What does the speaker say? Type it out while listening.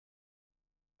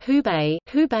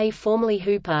Hubei formerly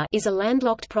Hooper, is a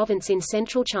landlocked province in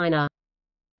central China.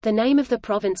 The name of the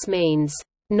province means,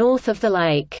 "north of the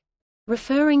lake",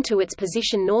 referring to its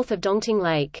position north of Dongting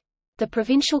Lake. The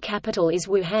provincial capital is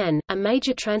Wuhan, a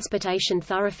major transportation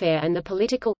thoroughfare and the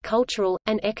political, cultural,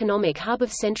 and economic hub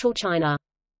of central China.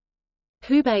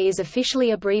 Hubei is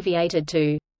officially abbreviated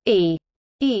to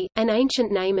E, an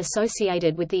ancient name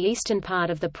associated with the eastern part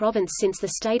of the province since the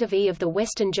state of Yi of the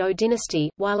Western Zhou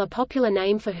dynasty, while a popular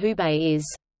name for Hubei is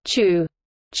Chu,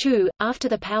 after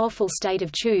the powerful state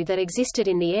of Chu that existed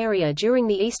in the area during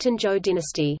the Eastern Zhou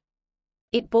dynasty.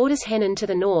 It borders Henan to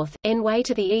the north, Anhui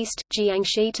to the east,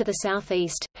 Jiangxi to the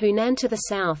southeast, Hunan to the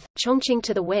south, Chongqing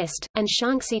to the west, and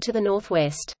Shaanxi to the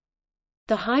northwest.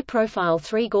 The high-profile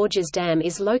Three Gorges Dam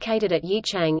is located at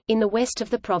Yichang, in the west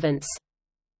of the province.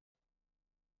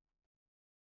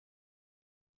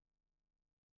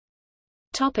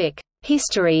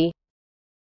 History.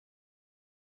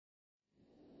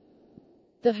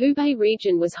 The Hubei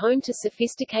region was home to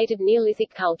sophisticated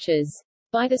Neolithic cultures.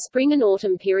 By the spring and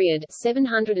autumn period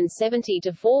 770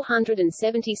 to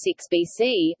 476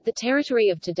 BC, the territory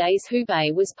of today's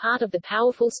Hubei was part of the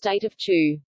powerful state of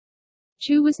Chu.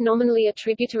 Chu was nominally a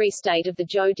tributary state of the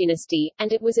Zhou dynasty,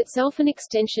 and it was itself an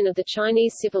extension of the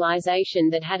Chinese civilization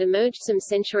that had emerged some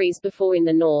centuries before in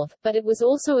the north, but it was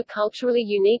also a culturally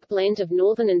unique blend of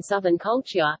northern and southern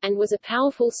culture, and was a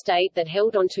powerful state that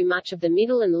held on to much of the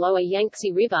middle and lower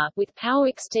Yangtze River, with power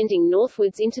extending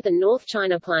northwards into the North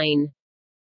China Plain.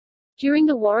 During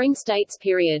the Warring States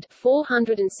period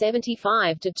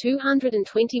 475 to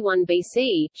 221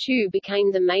 BC, Chu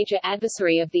became the major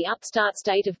adversary of the upstart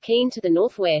state of Qin to the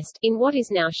northwest, in what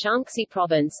is now Shaanxi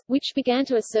province, which began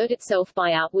to assert itself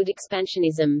by outward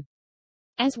expansionism.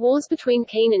 As wars between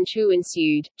Qin and Chu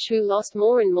ensued, Chu lost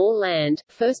more and more land,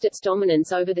 first its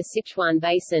dominance over the Sichuan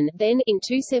Basin, then, in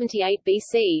 278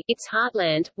 BC, its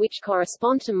heartland, which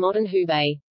correspond to modern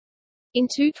Hubei. In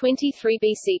 223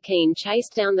 BC Qin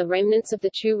chased down the remnants of the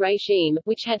Chu regime,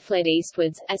 which had fled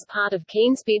eastwards, as part of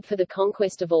Qin's bid for the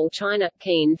conquest of all China.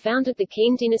 Qin founded the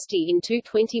Qin dynasty in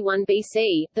 221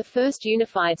 BC, the first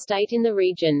unified state in the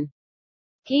region.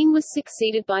 Qin was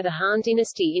succeeded by the Han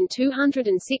dynasty in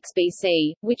 206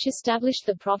 BC, which established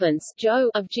the province Zhou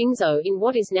of Jingzhou in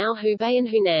what is now Hubei and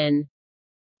Hunan.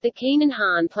 The Qin and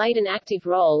Han played an active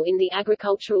role in the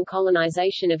agricultural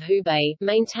colonization of Hubei,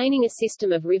 maintaining a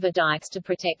system of river dikes to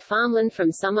protect farmland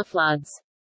from summer floods.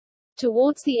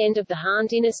 Towards the end of the Han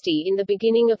dynasty in the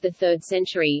beginning of the 3rd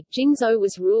century, Jingzhou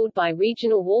was ruled by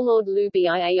regional warlord Liu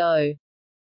Biao.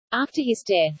 After his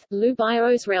death, Liu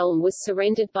Biao's realm was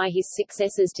surrendered by his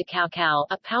successors to Cao Cao,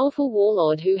 a powerful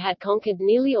warlord who had conquered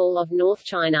nearly all of North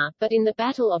China, but in the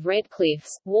Battle of Red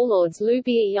Cliffs, warlords Liu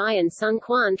Biai and Sun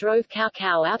Quan drove Cao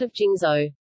Cao out of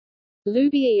Jingzhou. Liu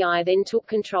Biai then took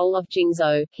control of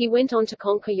Jingzhou. He went on to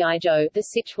conquer Yaizhou, the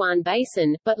Sichuan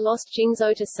Basin, but lost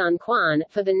Jingzhou to Sun Quan.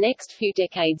 For the next few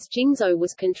decades Jingzhou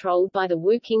was controlled by the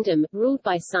Wu Kingdom, ruled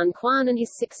by Sun Quan and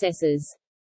his successors.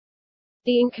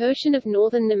 The incursion of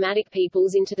northern nomadic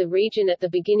peoples into the region at the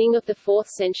beginning of the 4th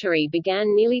century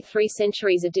began nearly 3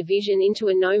 centuries of division into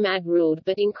a nomad-ruled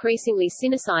but increasingly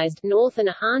Sinicized north and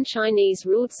a Han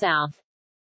Chinese-ruled south.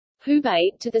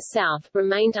 Hubei, to the south,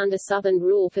 remained under southern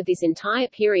rule for this entire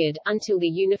period, until the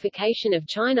unification of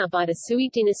China by the Sui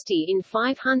dynasty in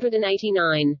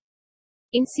 589.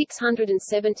 In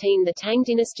 617 the Tang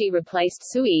dynasty replaced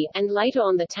Sui, and later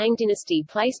on the Tang dynasty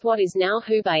placed what is now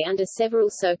Hubei under several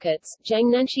circuits,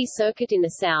 Jiangnanxi Circuit in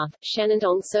the south,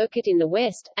 Shanandong Circuit in the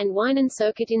west, and Weinan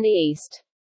Circuit in the east.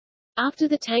 After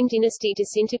the Tang dynasty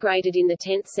disintegrated in the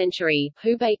 10th century,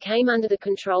 Hubei came under the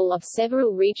control of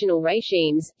several regional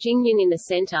regimes, Jingyan in the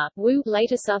center, Wu,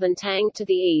 later southern Tang, to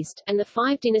the east, and the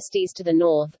 5 dynasties to the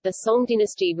north. The Song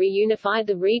dynasty reunified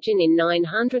the region in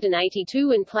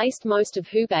 982 and placed most of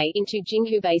Hubei into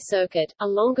Jinghubei Circuit, a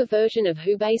longer version of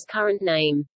Hubei's current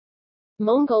name.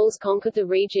 Mongols conquered the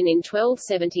region in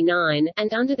 1279,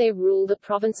 and under their rule the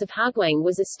province of Heguang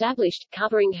was established,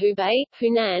 covering Hubei,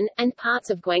 Hunan, and parts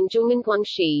of Guangzhou and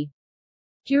Guangxi.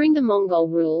 During the Mongol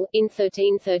rule, in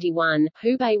 1331,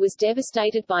 Hubei was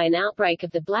devastated by an outbreak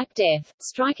of the Black Death,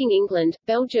 striking England,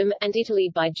 Belgium, and Italy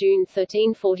by June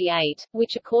 1348,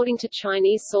 which according to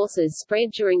Chinese sources spread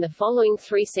during the following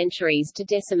 3 centuries to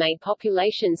decimate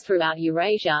populations throughout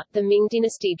Eurasia. The Ming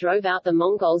dynasty drove out the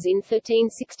Mongols in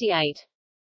 1368.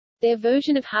 Their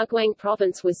version of Heguang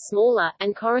province was smaller,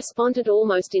 and corresponded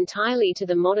almost entirely to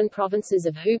the modern provinces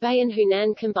of Hubei and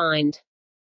Hunan combined.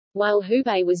 While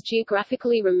Hubei was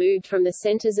geographically removed from the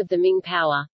centers of the Ming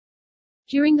power,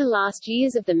 During the last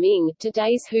years of the Ming,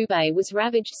 today's Hubei was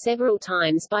ravaged several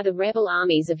times by the rebel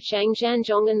armies of Zhang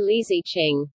Zhanzong and Li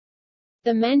Zicheng.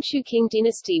 The Manchu Qing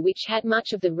dynasty, which had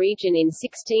much of the region in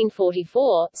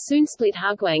 1644, soon split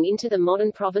Hagwang into the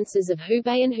modern provinces of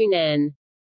Hubei and Hunan.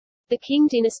 The Qing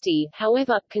dynasty,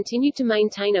 however, continued to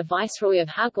maintain a viceroy of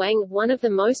Hagwang, one of the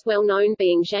most well-known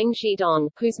being Zhang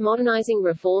Zhidong, whose modernizing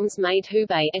reforms made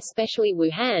Hubei, especially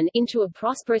Wuhan, into a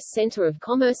prosperous center of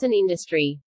commerce and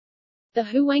industry. The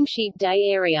Huangshi Day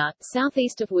area,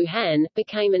 southeast of Wuhan,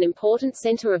 became an important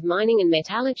center of mining and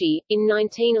metallurgy. In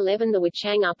 1911, the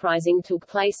Wuchang Uprising took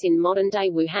place in modern-day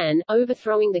Wuhan,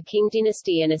 overthrowing the Qing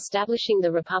dynasty and establishing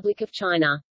the Republic of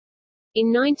China.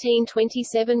 In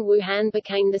 1927, Wuhan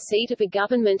became the seat of a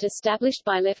government established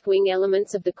by left-wing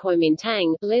elements of the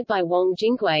Kuomintang, led by Wang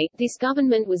Jingwei. This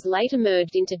government was later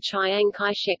merged into Chiang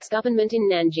Kai-shek's government in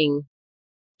Nanjing.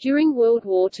 During World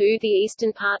War II, the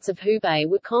eastern parts of Hubei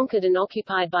were conquered and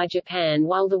occupied by Japan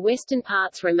while the western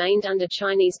parts remained under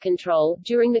Chinese control.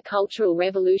 During the Cultural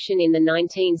Revolution in the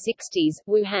 1960s,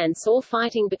 Wuhan saw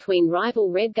fighting between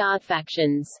rival Red Guard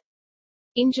factions.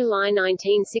 In July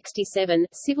 1967,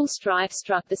 civil strife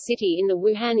struck the city in the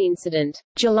Wuhan Incident,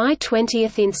 July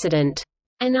 20th incident,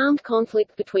 an armed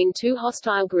conflict between two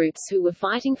hostile groups who were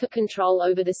fighting for control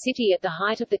over the city at the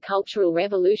height of the Cultural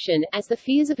Revolution. As the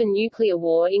fears of a nuclear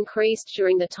war increased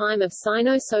during the time of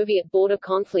Sino-Soviet border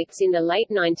conflicts in the late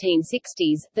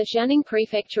 1960s, the Jianing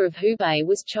prefecture of Hubei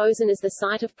was chosen as the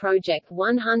site of Project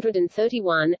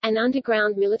 131, an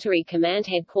underground military command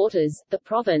headquarters. The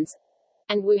province,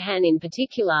 and Wuhan in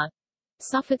particular,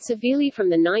 suffered severely from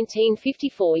the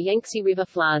 1954 Yangtze River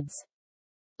floods.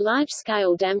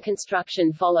 Large-scale dam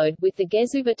construction followed, with the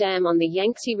Gezuba Dam on the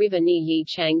Yangtze River near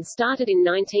Yichang started in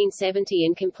 1970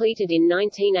 and completed in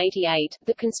 1988.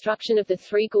 The construction of the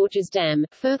Three Gorges Dam,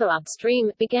 further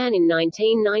upstream, began in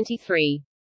 1993.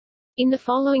 In the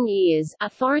following years,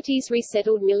 authorities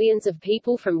resettled millions of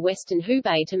people from western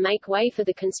Hubei to make way for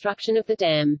the construction of the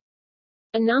dam.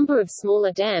 A number of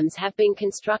smaller dams have been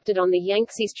constructed on the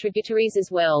Yangtze's tributaries as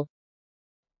well.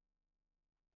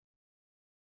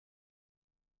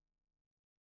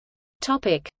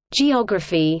 Topic: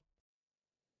 Geography.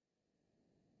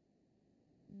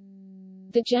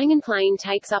 The Jiangnan Plain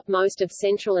takes up most of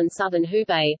central and southern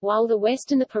Hubei, while the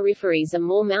west and the peripheries are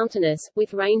more mountainous,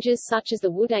 with ranges such as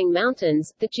the Wudang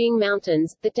Mountains, the Jing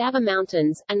Mountains, the Daba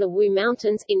Mountains, and the Wu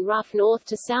Mountains, in rough north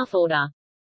to south order.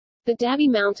 The Dabi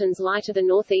Mountains lie to the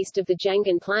northeast of the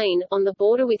Jiangnan Plain, on the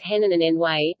border with Henan and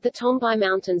Anhui. The Tongbai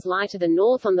Mountains lie to the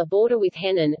north on the border with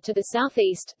Henan. To the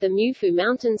southeast, the Mufu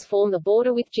Mountains form the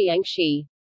border with Jiangxi.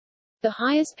 The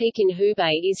highest peak in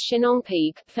Hubei is Shenong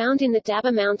Peak, found in the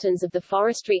Daba Mountains of the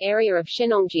forestry area of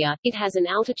Shenongjia. It has an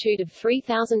altitude of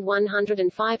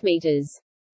 3,105 meters.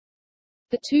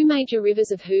 The two major rivers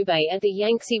of Hubei are the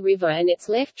Yangtze River and its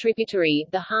left tributary,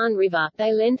 the Han River.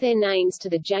 They lend their names to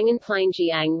the Jiangnan Plain,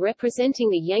 Jiang representing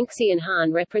the Yangtze and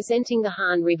Han representing the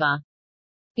Han River.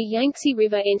 The Yangtze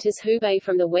River enters Hubei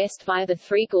from the west via the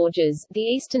Three Gorges. The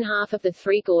eastern half of the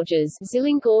Three Gorges,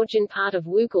 Ziling Gorge and part of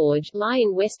Wu Gorge, lie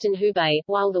in western Hubei,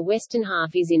 while the western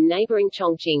half is in neighboring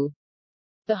Chongqing.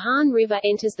 The Han River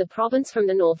enters the province from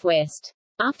the northwest.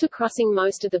 After crossing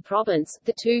most of the province,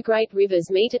 the two great rivers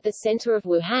meet at the center of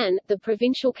Wuhan, the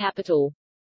provincial capital.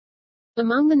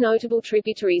 Among the notable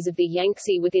tributaries of the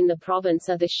Yangtze within the province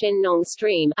are the Shennong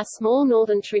Stream, a small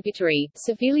northern tributary,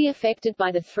 severely affected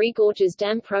by the Three Gorges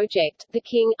Dam project, the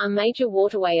Qing, a major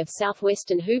waterway of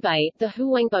southwestern Hubei, the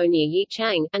Huangbo near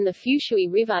Yichang, and the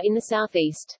Fushui River in the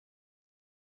southeast.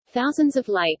 Thousands of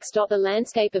lakes dot the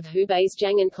landscape of Hubei's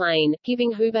Jiangnan Plain,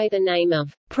 giving Hubei the name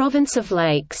of Province of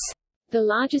Lakes. The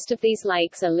largest of these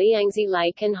lakes are Liangzi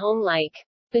Lake and Hong Lake.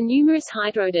 The numerous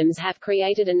hydrodams have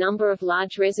created a number of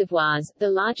large reservoirs, the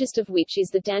largest of which is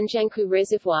the Danjiangkou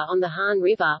Reservoir on the Han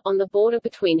River, on the border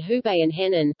between Hubei and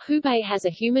Henan. Hubei has a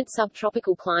humid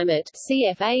subtropical climate,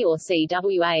 CFA or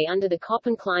CWA under the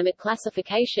Köppen climate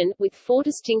classification, with 4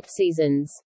 distinct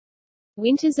seasons.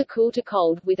 Winters are cool to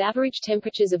cold, with average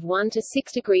temperatures of 1 to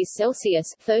 6 degrees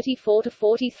Celsius (34 to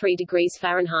 43 degrees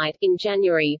Fahrenheit) in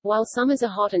January, while summers are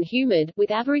hot and humid,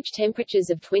 with average temperatures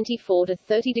of 24 to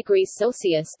 30 degrees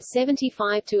Celsius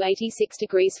 (75 to 86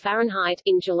 degrees Fahrenheit)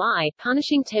 in July,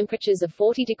 punishing temperatures of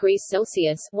 40 degrees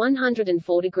Celsius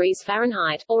 (104 degrees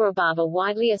Fahrenheit) or above are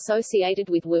widely associated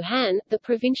with Wuhan, the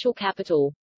provincial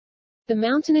capital. The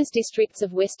mountainous districts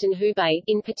of western Hubei,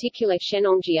 in particular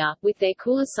Shennongjia, with their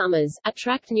cooler summers,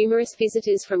 attract numerous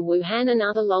visitors from Wuhan and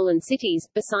other lowland cities.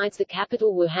 Besides the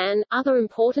capital Wuhan, other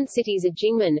important cities are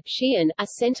Jingmen, Xi'an, a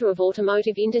center of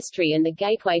automotive industry and the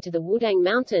gateway to the Wudang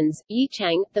Mountains,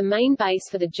 Yichang, the main base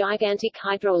for the gigantic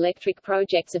hydroelectric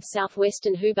projects of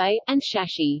southwestern Hubei, and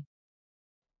Shashi.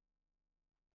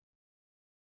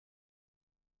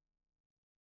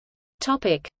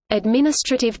 Topic: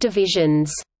 Administrative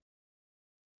divisions.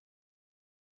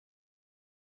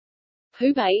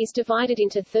 Hubei is divided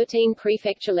into 13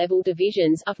 prefecture-level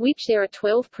divisions, of which there are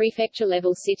 12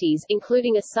 prefecture-level cities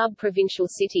including a sub-provincial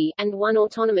city, and 1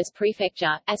 autonomous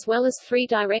prefecture, as well as 3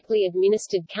 directly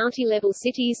administered county-level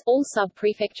cities, all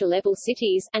sub-prefecture-level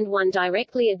cities, and 1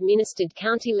 directly administered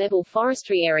county-level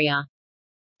forestry area.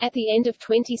 At the end of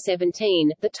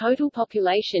 2017, the total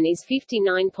population is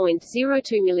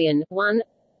 59.02 million.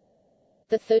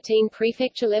 The 13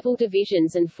 prefecture-level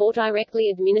divisions and 4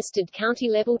 directly administered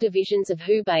county-level divisions of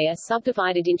Hubei are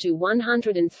subdivided into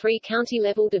 103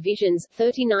 county-level divisions,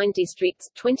 39 districts,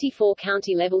 24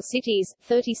 county-level cities,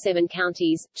 37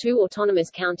 counties, 2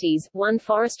 autonomous counties, 1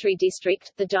 forestry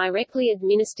district. The directly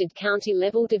administered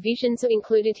county-level divisions are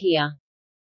included here.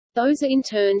 Those are in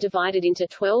turn divided into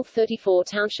 12 34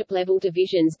 township-level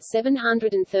divisions,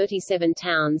 737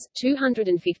 towns,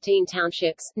 215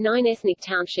 townships, 9 ethnic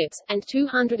townships, and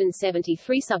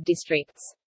 273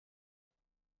 subdistricts.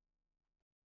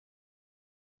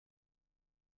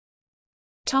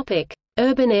 Topic: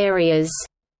 Urban areas.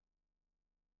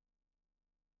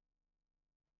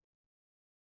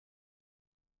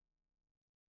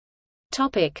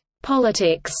 Topic: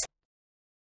 Politics.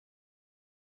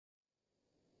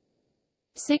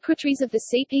 Secretaries of the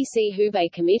CPC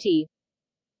Hubei Committee: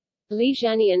 Li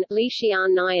Zhanian, Li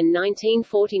Xiannian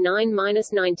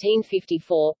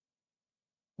 1949–1954,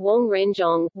 Wang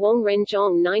Renzhong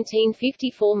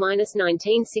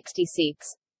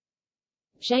 1954–1966,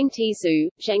 Zhang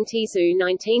Tizhu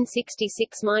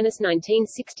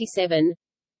 1966–1967,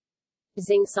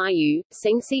 Zheng Xiyu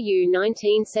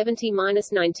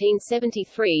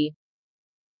 1970–1973,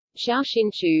 Zhao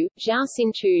Xinchu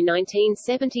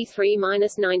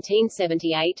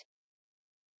 1973–1978,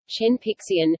 Chen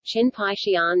Pixian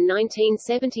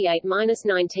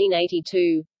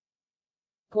 1978–1982,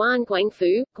 Guan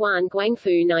Guangfu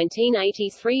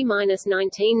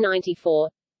 1983–1994,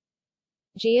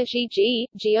 Jia Zhiji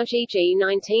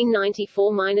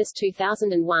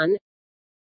 1994–2001,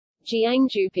 Jiang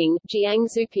Zuping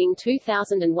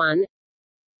 2001,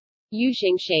 Yu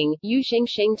Zhengsheng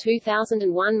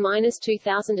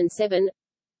 2001–2007,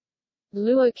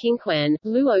 Luo Qingquan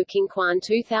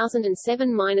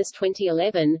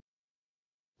 2007–2011,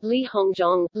 Li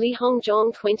Hongzhong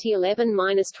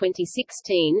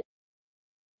 2011–2016,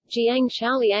 Jiang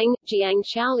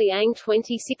Chaoliang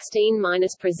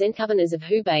 2016–present Governors of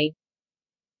Hubei: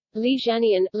 Li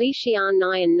Zhanian, Li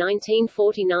Xiannian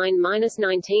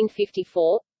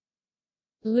 1949–1954,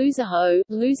 Lu Zihou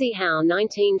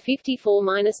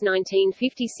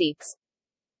 1954–1956,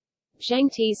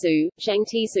 Zhang Tizhu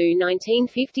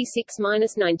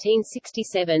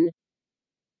 1956–1967,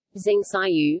 Zheng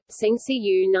Xiyu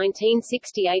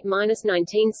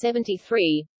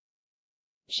 1968–1973,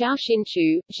 Zhao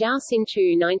Xinchu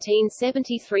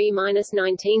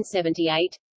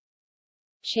 1973–1978,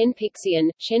 Chen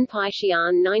Pixian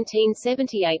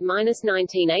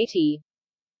 1978–1980,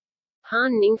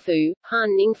 Han Ningfu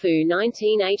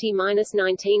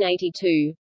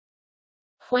 1980–1982,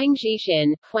 Huang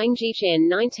Zhizhen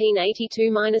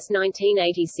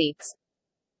 1982–1986,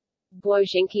 Guo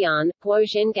Zhenqian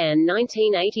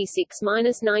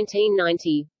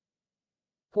 1986–1990,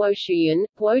 Guo Shuyan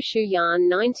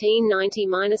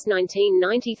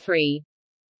 1990–1993,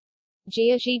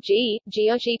 Jia Zhiji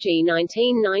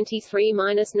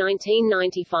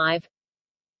 1993–1995,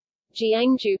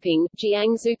 Jiang Zuping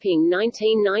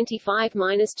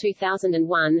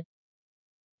 1995–2001,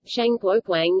 Zhang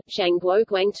Guoguang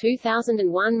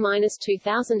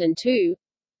 2001–2002,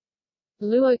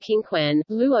 Luo Qingquan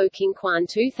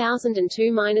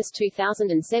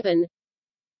 2002–2007,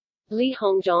 Li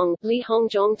Hongzhong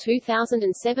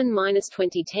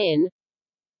 2007–2010,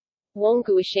 Wang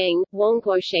Guosheng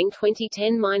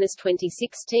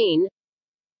 2010–2016,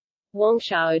 Wang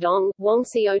Xiaodong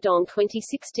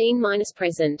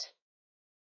 2016–present.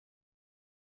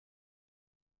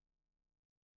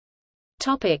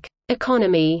 Topic: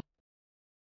 Economy.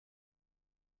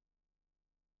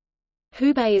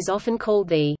 Hubei is often called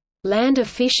the land of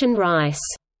fish and rice.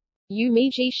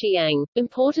 Yumiji Xiang.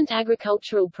 Important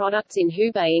agricultural products in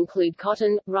Hubei include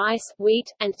cotton, rice,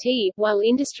 wheat, and tea, while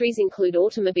industries include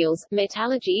automobiles,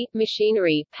 metallurgy,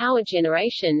 machinery, power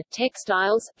generation,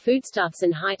 textiles, foodstuffs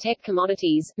and high-tech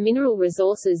commodities. Mineral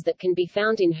resources that can be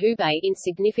found in Hubei in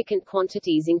significant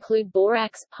quantities include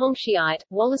borax, hongshiite,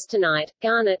 wollastonite,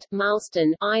 garnet,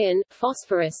 marlstone, iron,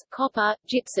 phosphorus, copper,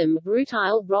 gypsum,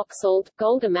 rutile, rock salt,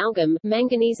 gold amalgam,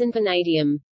 manganese and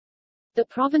vanadium. The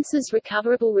province's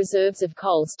recoverable reserves of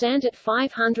coal stand at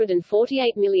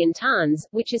 548 million tons,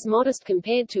 which is modest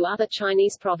compared to other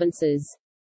Chinese provinces.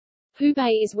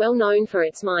 Hubei is well known for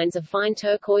its mines of fine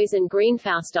turquoise and green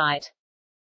faustite.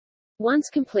 Once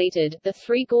completed, the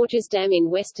Three Gorges Dam in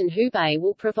western Hubei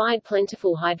will provide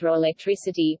plentiful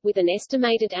hydroelectricity, with an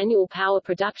estimated annual power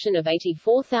production of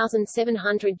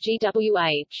 84,700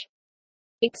 GWh.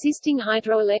 Existing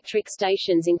hydroelectric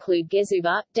stations include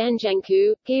Gezuba,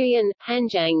 Danjiangkou, Geian,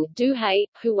 Hanjiang, Duhai,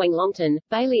 Huanglongtan,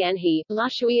 Bailianhe,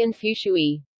 Lushui and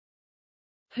Fushui.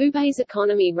 Hubei's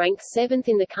economy ranks 7th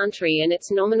in the country and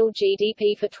its nominal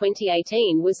GDP for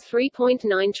 2018 was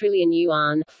 3.9 trillion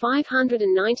yuan,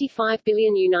 595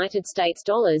 billion United States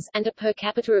dollars, and a per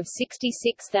capita of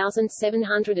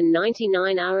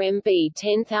 66,799 RMB,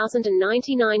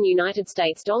 10,099 United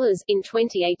States dollars in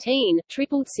 2018,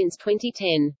 tripled since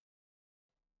 2010.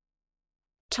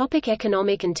 Topic: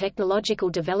 Economic and Technological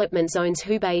Development Zones.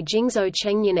 Hubei Jingzhou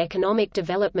Chengyan Economic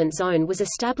Development Zone was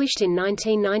established in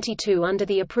 1992 under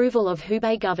the approval of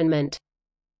Hubei government.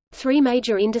 Three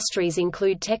major industries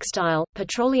include textile,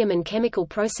 petroleum and chemical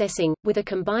processing, with a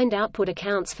combined output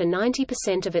accounts for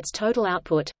 90% of its total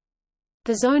output.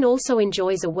 The zone also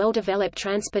enjoys a well-developed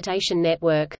transportation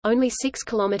network, only 6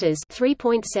 kilometers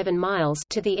 (3.7 miles)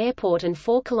 to the airport and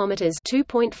 4 kilometers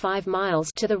 (2.5 miles)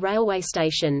 to the railway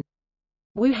station.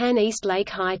 Wuhan East Lake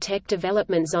High-Tech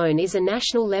Development Zone is a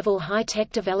national-level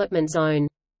high-tech development zone.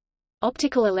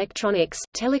 Optical electronics,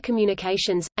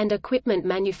 telecommunications, and equipment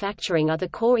manufacturing are the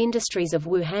core industries of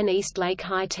Wuhan East Lake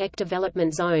High-Tech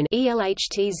Development Zone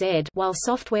 (ELHTZ), while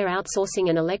software outsourcing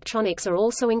and electronics are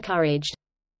also encouraged.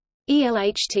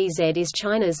 ELHTZ is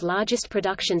China's largest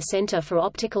production center for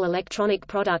optical electronic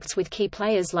products with key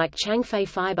players like Changfei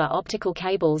Fiber Optical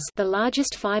Cables, the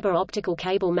largest fiber optical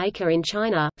cable maker in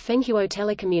China, Fenghuo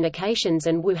Telecommunications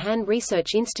and Wuhan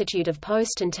Research Institute of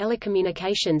Post and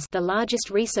Telecommunications, the largest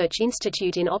research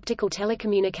institute in optical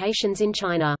telecommunications in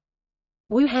China.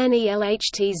 Wuhan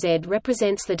ELHTZ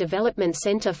represents the development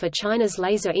center for China's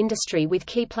laser industry with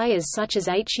key players such as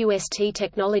HUST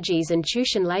Technologies and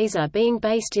Chutian Laser being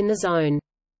based in the zone.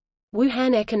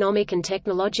 Wuhan Economic and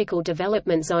Technological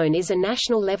Development Zone is a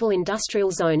national-level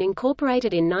industrial zone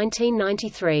incorporated in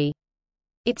 1993.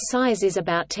 Its size is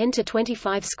about 10 to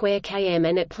 25 square km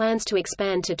and it plans to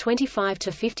expand to 25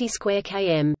 to 50 square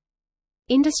km.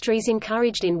 Industries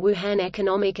encouraged in Wuhan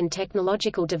Economic and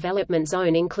Technological Development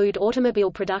Zone include automobile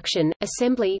production,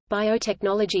 assembly,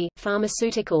 biotechnology,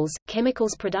 pharmaceuticals,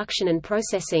 chemicals production and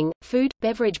processing, food,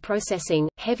 beverage processing,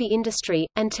 heavy industry,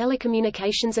 and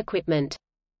telecommunications equipment.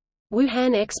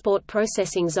 Wuhan Export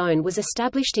Processing Zone was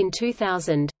established in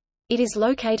 2000. It is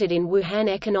located in Wuhan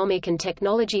Economic and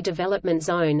Technology Development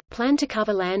Zone, planned to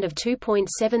cover land of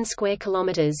 2.7 square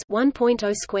kilometers,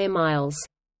 1.0 square miles.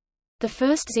 The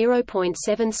first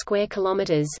 0.7 square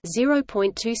kilometers,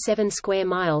 0.27 square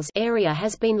miles area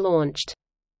has been launched.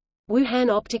 Wuhan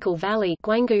Optical Valley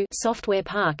Guanggu Software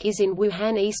Park is in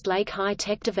Wuhan East Lake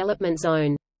High-Tech Development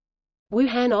Zone.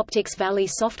 Wuhan Optics Valley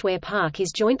Software Park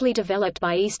is jointly developed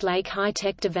by East Lake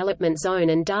High-Tech Development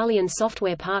Zone and Dalian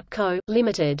Software Park Co.,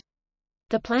 Ltd.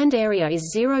 The planned area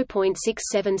is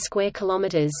 0.67 square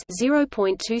kilometers,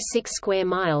 0.26 square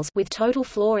miles, with total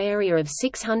floor area of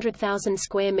 600,000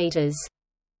 square meters.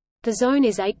 The zone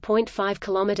is 8.5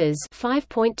 kilometers,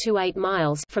 5.28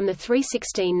 miles from the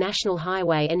 316 National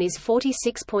Highway and is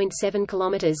 46.7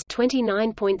 kilometers,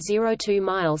 29.02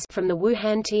 miles from the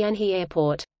Wuhan Tianhe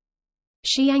Airport.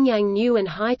 Xiangyang New and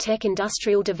High-Tech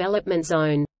Industrial Development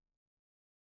Zone.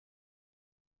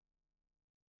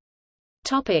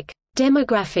 Topic: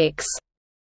 Demographics.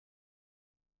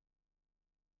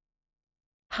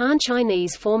 Han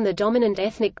Chinese form the dominant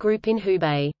ethnic group in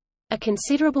Hubei. A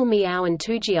considerable Miao and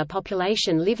Tujia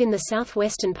population live in the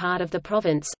southwestern part of the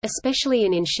province, especially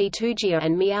in Anxi Tujia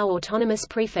and Miao Autonomous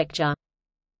Prefecture.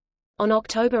 On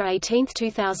October 18,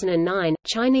 2009,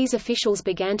 Chinese officials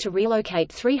began to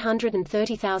relocate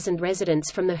 330,000 residents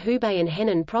from the Hubei and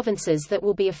Henan provinces that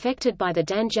will be affected by the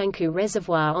Danjiangkou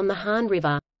Reservoir on the Han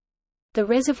River. The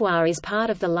reservoir is part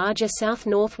of the larger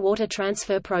South-North Water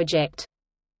Transfer Project.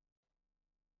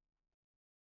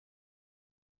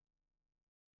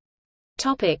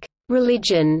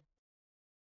 Religion.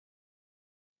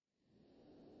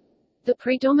 The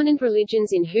predominant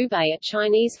religions in Hubei are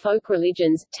Chinese folk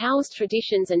religions, Taoist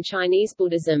traditions and Chinese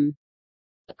Buddhism.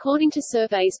 According to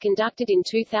surveys conducted in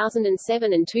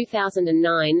 2007 and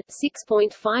 2009,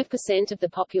 6.5% of the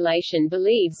population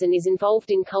believes and is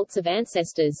involved in cults of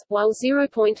ancestors, while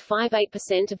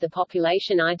 0.58% of the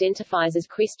population identifies as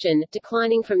Christian,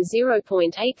 declining from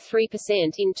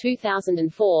 0.83% in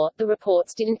 2004. The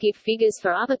reports didn't give figures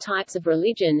for other types of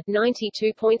religion.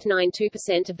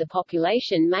 92.92% of the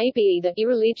population may be either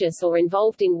irreligious or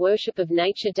involved in worship of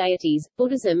nature deities,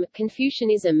 Buddhism,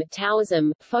 Confucianism,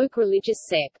 Taoism, folk religious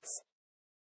sects.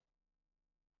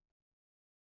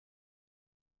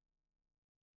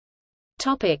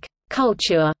 Topic: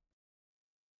 Culture.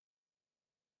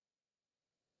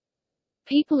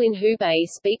 People in Hubei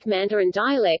speak Mandarin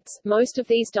dialects. Most of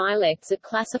these dialects are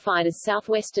classified as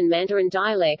Southwestern Mandarin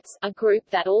dialects, a group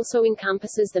that also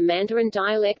encompasses the Mandarin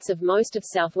dialects of most of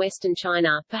southwestern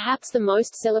China. Perhaps the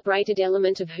most celebrated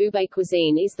element of Hubei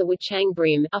cuisine is the wuchang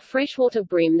bream, a freshwater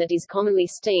bream that is commonly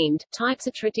steamed. Types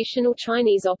of traditional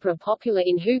Chinese opera popular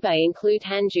in Hubei include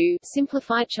Hanju,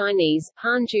 simplified Chinese,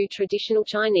 Hanju traditional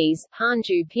Chinese,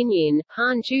 Hanju pinyin,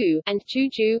 Hanju, and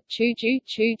Juju, Chuju,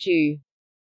 Chuju.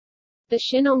 The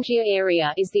Shenongjia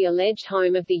area is the alleged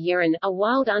home of the Yeren, a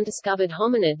wild undiscovered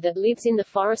hominid that lives in the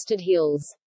forested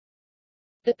hills.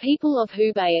 The people of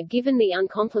Hubei are given the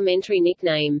uncomplimentary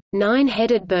nickname,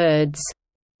 nine-headed birds,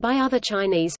 by other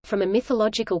Chinese, from a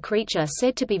mythological creature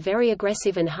said to be very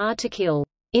aggressive and hard to kill.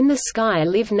 In the sky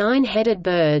live nine-headed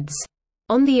birds.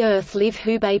 On the earth live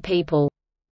Hubei people.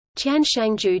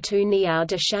 Tianshang Ju Tu Niao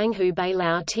de Shang Hubei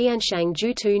Lao Tianshang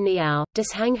Ju Tu Niao,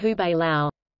 des Hang Hubei Lao.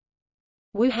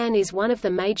 Wuhan is one of the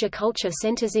major culture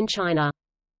centers in China.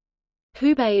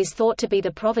 Hubei is thought to be the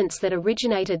province that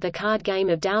originated the card game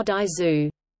of Dao Dai Zu.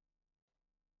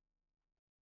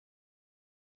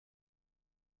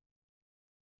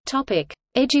 Topic: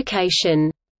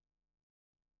 Education.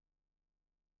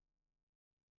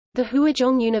 The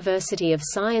Huazhong University of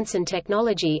Science and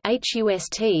Technology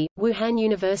 (HUST), Wuhan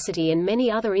University and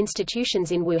many other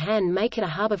institutions in Wuhan make it a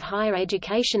hub of higher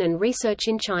education and research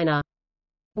in China.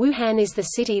 Wuhan is the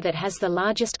city that has the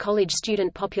largest college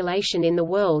student population in the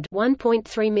world,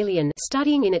 1.3 million,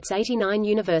 studying in its 89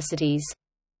 universities.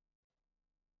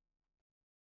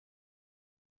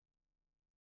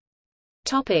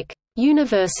 Topic: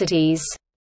 Universities.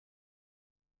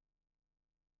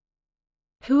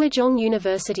 Huazhong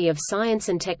University of Science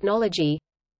and Technology,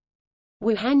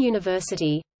 Wuhan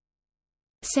University,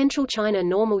 Central China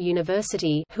Normal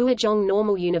University, Huazhong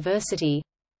Normal University,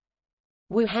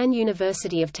 Wuhan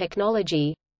University of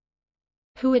Technology,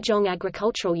 Huazhong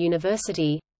Agricultural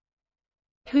University,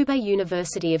 Hubei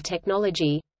University of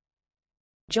Technology,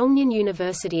 Zhongnan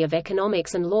University of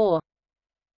Economics and Law,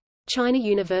 China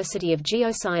University of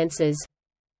Geosciences,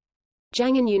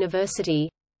 Jiang'an University,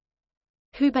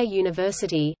 Hubei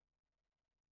University,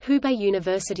 Hubei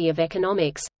University of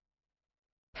Economics,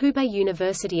 Hubei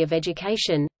University of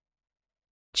Education,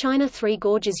 China Three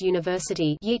Gorges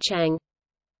University Yichang,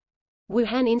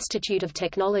 Wuhan Institute of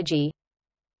Technology,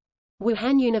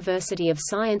 Wuhan University of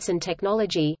Science and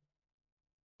Technology,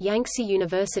 Yangtze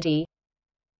University,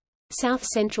 South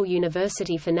Central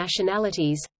University for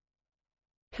Nationalities,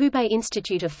 Hubei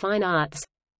Institute of Fine Arts,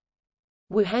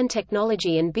 Wuhan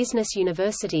Technology and Business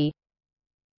University,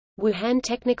 Wuhan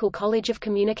Technical College of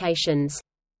Communications.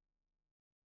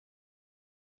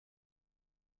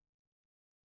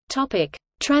 Topic: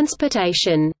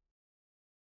 Transportation.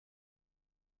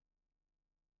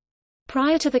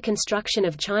 Prior to the construction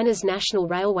of China's national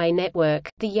railway network,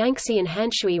 the Yangtze and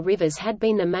Hanshui rivers had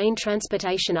been the main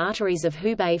transportation arteries of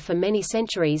Hubei for many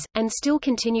centuries, and still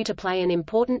continue to play an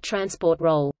important transport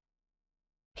role.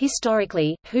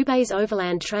 Historically, Hubei's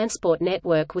overland transport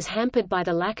network was hampered by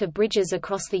the lack of bridges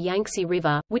across the Yangtze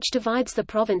River, which divides the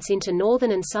province into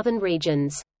northern and southern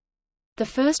regions. The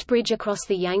first bridge across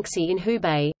the Yangtze in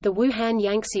Hubei, the Wuhan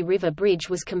Yangtze River Bridge,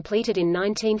 was completed in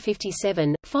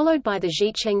 1957, followed by the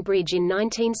Xicheng Bridge in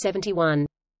 1971.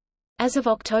 As of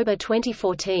October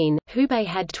 2014, Hubei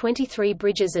had 23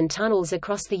 bridges and tunnels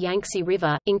across the Yangtze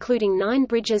River, including 9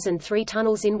 bridges and 3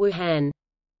 tunnels in Wuhan.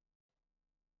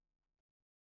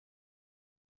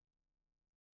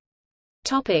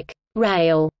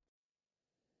 Rail.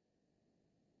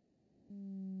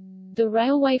 The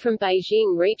railway from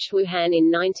Beijing reached Wuhan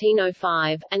in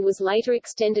 1905, and was later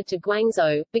extended to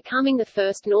Guangzhou, becoming the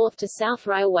first north-to-south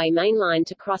railway mainline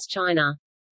to cross China.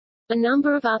 A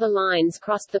number of other lines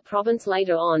crossed the province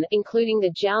later on, including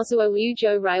the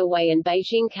Jiaozuo-Yuzhou Railway and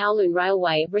Beijing-Kowloon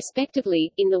Railway,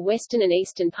 respectively, in the western and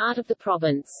eastern part of the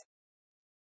province.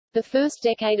 The first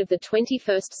decade of the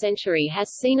 21st century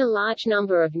has seen a large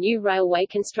number of new railway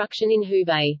construction in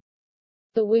Hubei.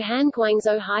 The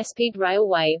Wuhan-Guangzhou high-speed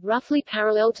railway, roughly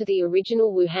parallel to the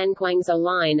original Wuhan-Guangzhou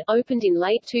line, opened in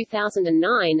late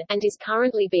 2009, and is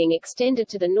currently being extended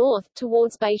to the north,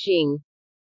 towards Beijing.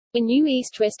 A new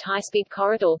east-west high-speed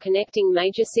corridor connecting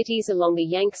major cities along the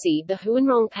Yangtze, the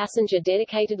Huanrong passenger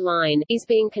dedicated line, is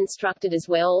being constructed as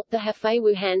well. The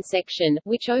Hefei-Wuhan section,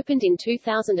 which opened in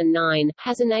 2009,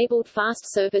 has enabled fast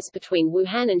service between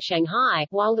Wuhan and Shanghai,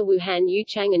 while the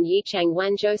Wuhan-Yuchang and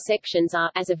Yichang-Wanzhou sections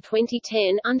are, as of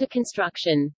 2010, under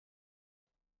construction.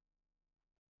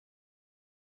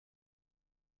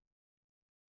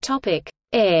 Topic: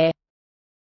 Air.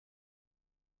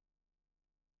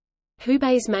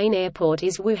 Hubei's main airport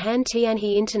is Wuhan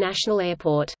Tianhe International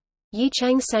Airport.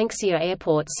 Yichang Sanxia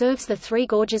Airport serves the Three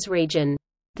Gorges region.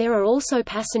 There are also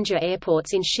passenger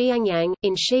airports in Xiangyang,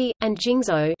 Inxi, and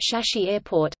Jingzhou Shashi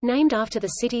Airport, named after the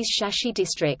city's Shashi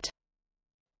district.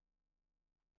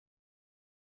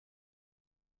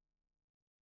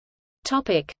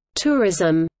 Topic: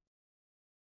 Tourism.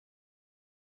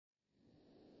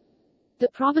 The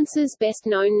province's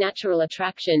best-known natural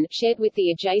attraction, shared with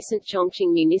the adjacent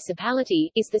Chongqing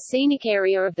municipality, is the scenic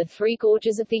area of the Three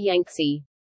Gorges of the Yangtze.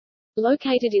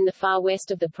 Located in the far west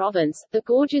of the province, the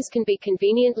gorges can be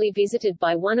conveniently visited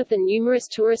by one of the numerous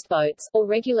tourist boats, or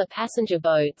regular passenger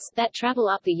boats, that travel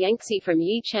up the Yangtze from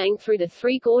Yichang through the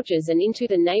Three Gorges and into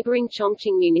the neighboring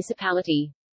Chongqing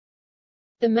municipality.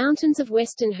 The mountains of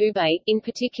western Hubei, in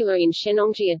particular in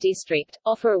Shennongjia district,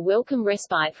 offer a welcome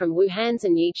respite from Wuhan's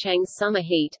and Yichang's summer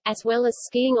heat, as well as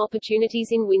skiing opportunities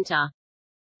in winter.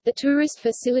 The tourist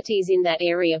facilities in that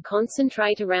area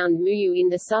concentrate around Muyu in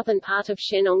the southern part of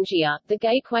Shennongjia, the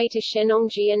gateway to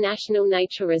Shennongjia National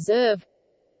Nature Reserve,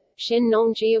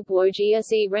 Shennongjia Guojia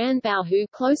Ziran Baohu,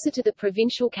 closer to the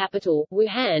provincial capital,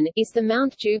 Wuhan, is the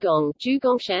Mount Zhugong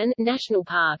Zhugongshan National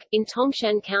Park, in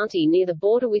Tongshan County near the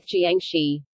border with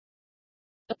Jiangxi.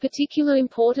 A particular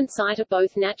important site of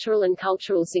both natural and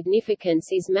cultural significance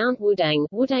is Mount Wudang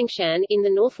Wudangshan, in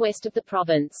the northwest of the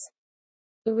province.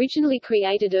 Originally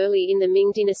created early in the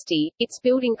Ming dynasty, its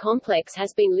building complex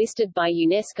has been listed by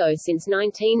UNESCO since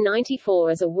 1994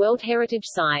 as a World Heritage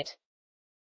Site.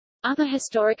 Other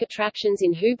historic attractions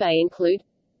in Hubei include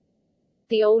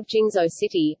the Old Jingzhou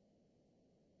City,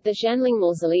 the Zhanling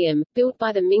Mausoleum, built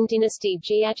by the Ming dynasty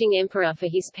Jiajing Emperor for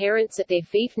his parents at their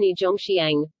fief near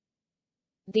Zhongxiang,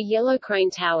 the Yellow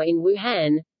Crane Tower in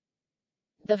Wuhan,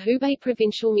 the Hubei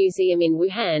Provincial Museum in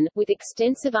Wuhan, with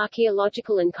extensive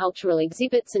archaeological and cultural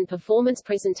exhibits and performance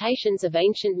presentations of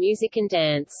ancient music and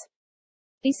dance.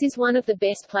 This is one of the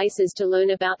best places to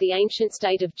learn about the ancient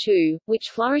state of Chu,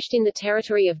 which flourished in the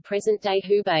territory of present-day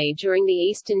Hubei during the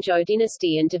Eastern Zhou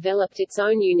dynasty and developed its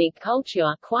own unique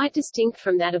culture, quite distinct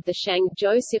from that of the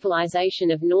Shang-Zhou civilization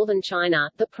of northern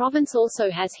China. The province also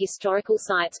has historical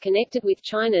sites connected with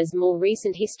China's more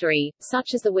recent history,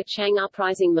 such as the Wuchang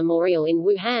Uprising Memorial in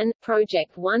Wuhan,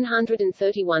 Project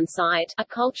 131 site, a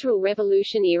Cultural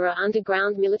Revolution-era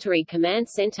underground military command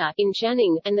center in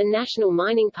Jianing, and the National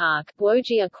Mining Park,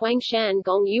 Guojia Quangshan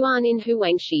Gong Yuan in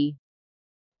Huangshi.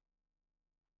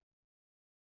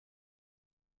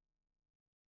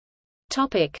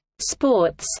 Topic: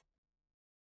 Sports.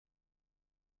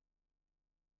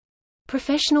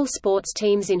 Professional sports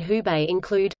teams in Hubei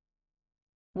include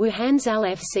Wuhan Zal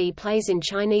FC plays in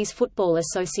Chinese Football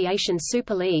Association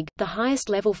Super League, the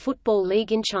highest-level football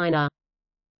league in China.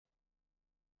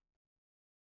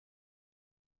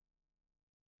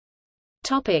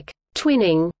 Topic: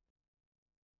 Twinning.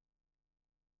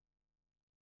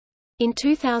 In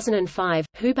 2005,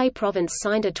 Hubei Province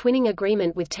signed a twinning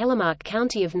agreement with Telemark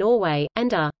County of Norway,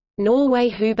 and a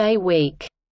Norway-Hubei Week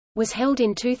was held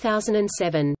in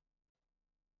 2007.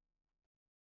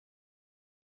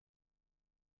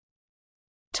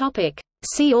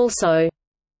 See also: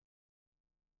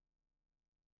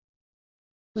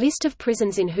 List of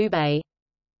prisons in Hubei,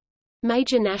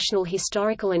 Major national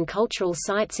historical and cultural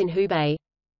sites in Hubei,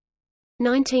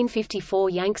 1954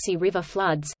 Yangtze River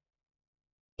floods.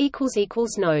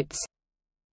 Notes